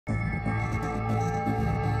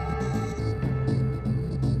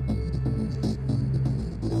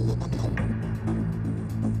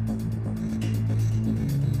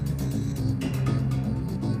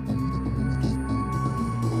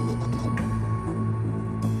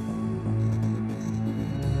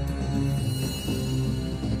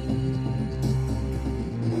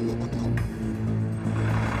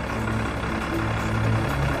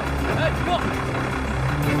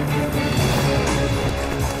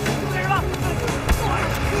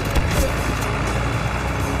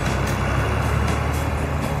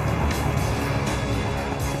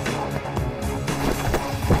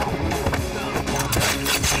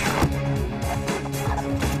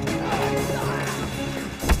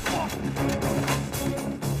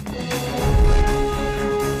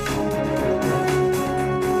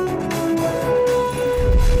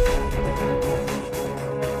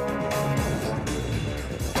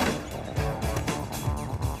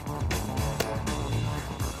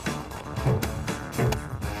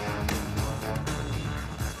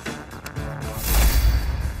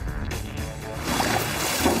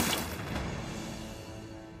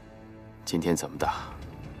今天怎么打？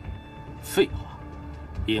废话，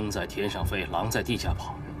鹰在天上飞，狼在地下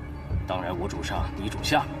跑。当然，我主上，你主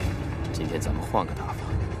下。今天咱们换个打法。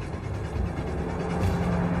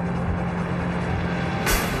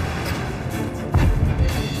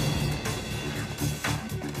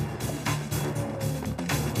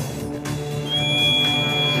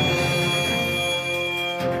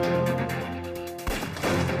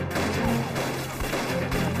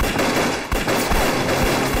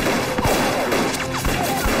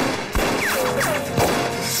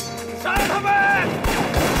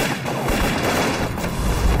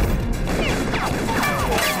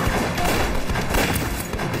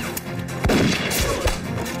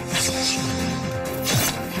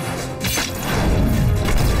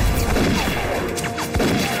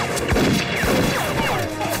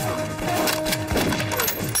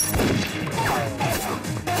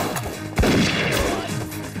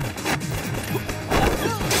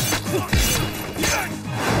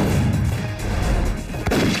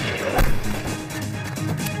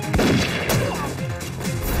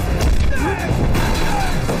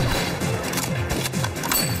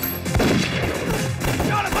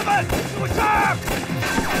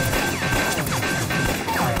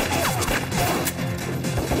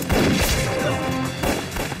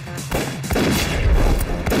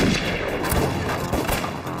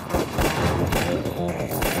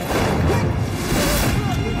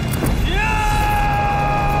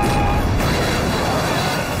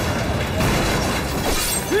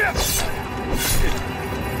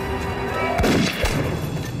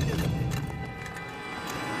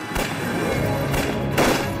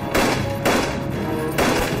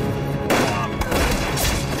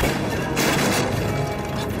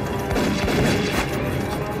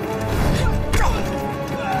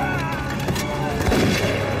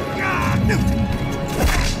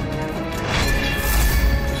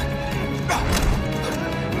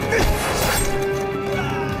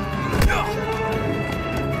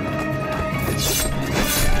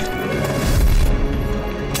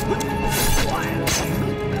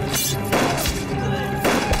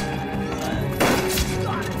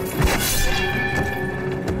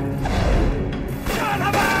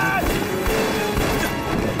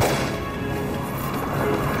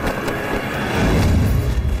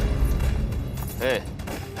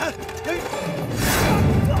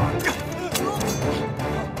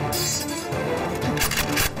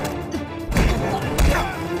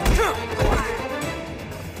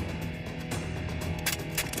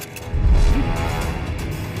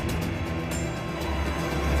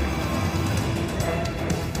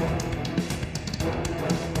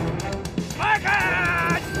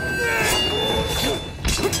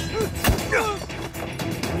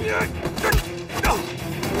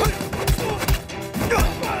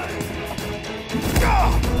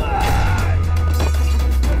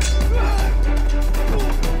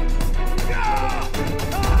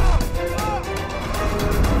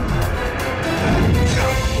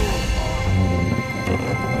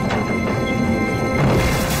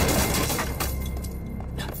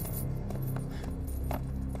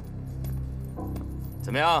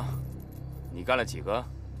 怎么样？你干了几个？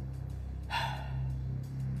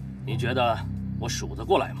你觉得我数得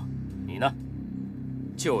过来吗？你呢？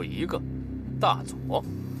就一个，大佐。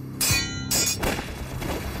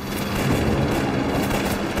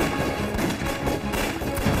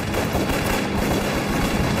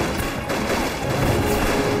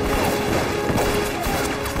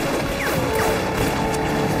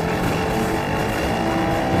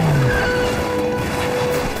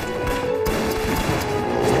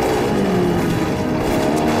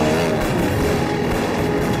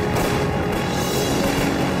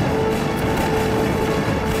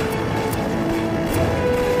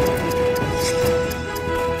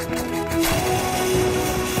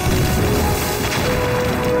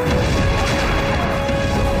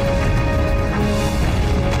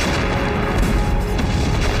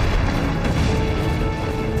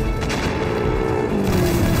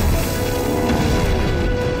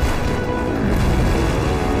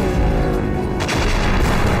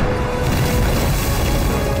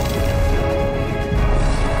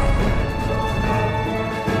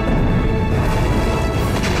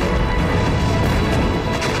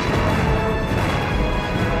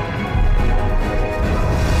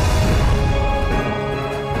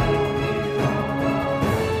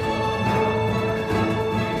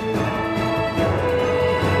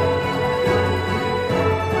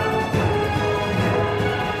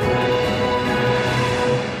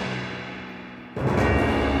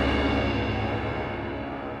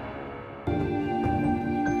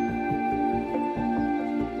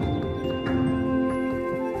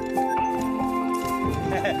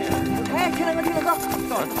天亮哥，天亮哥，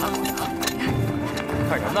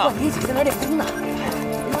看什么呢？我们一起在那练功呢。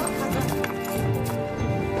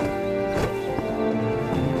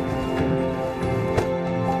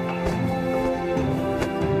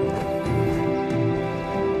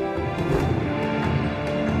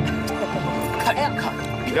看呀看，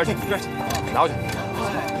一边去一边去，拿过去。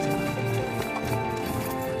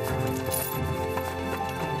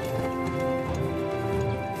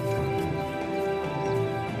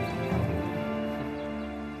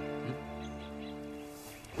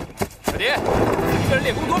小迪，一个人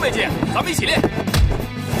练功多没劲，咱们一起练。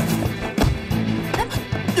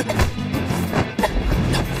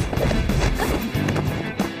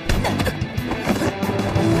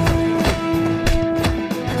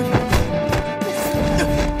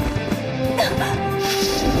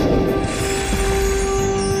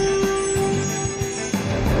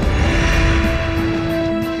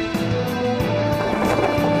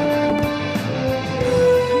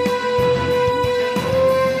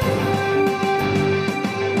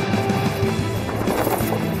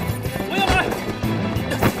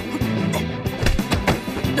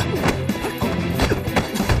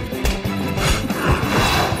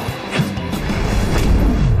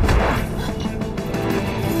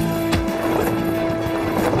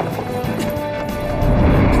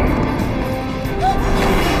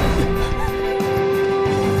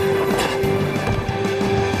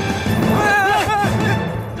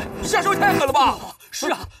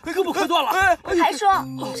还说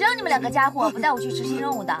谁让你们两个家伙不带我去执行任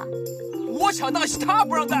务的？我想带是他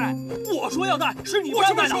不让带，我说要带是你不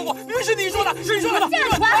让带的。我什么说过？明明是你说的，是你说的。下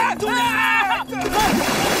去吧！兄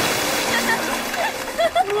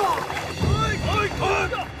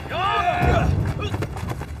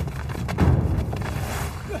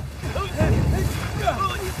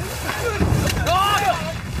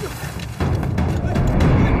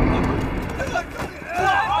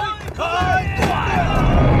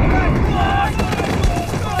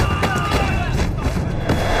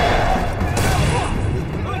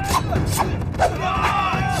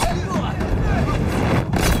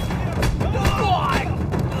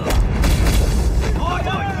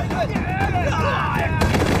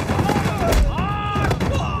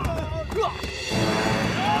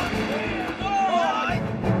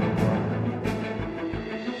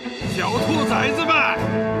小兔崽子们，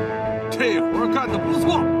这活干得不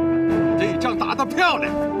错，这仗打得漂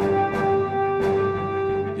亮。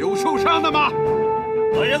有受伤的吗？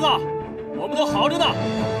老爷子，我们都好着呢，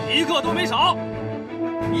一个都没少。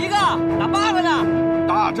一个打8个呢。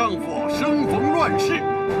大丈夫生逢乱世，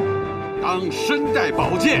当身带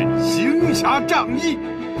宝剑，行侠仗义，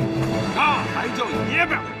那才叫爷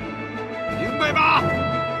们儿，明白吧？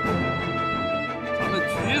咱们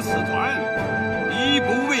决死团，一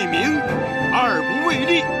不为名，二不为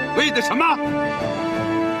利，为的什么？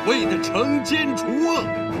为的惩奸除恶，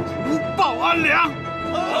除暴安良。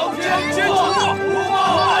惩奸除恶，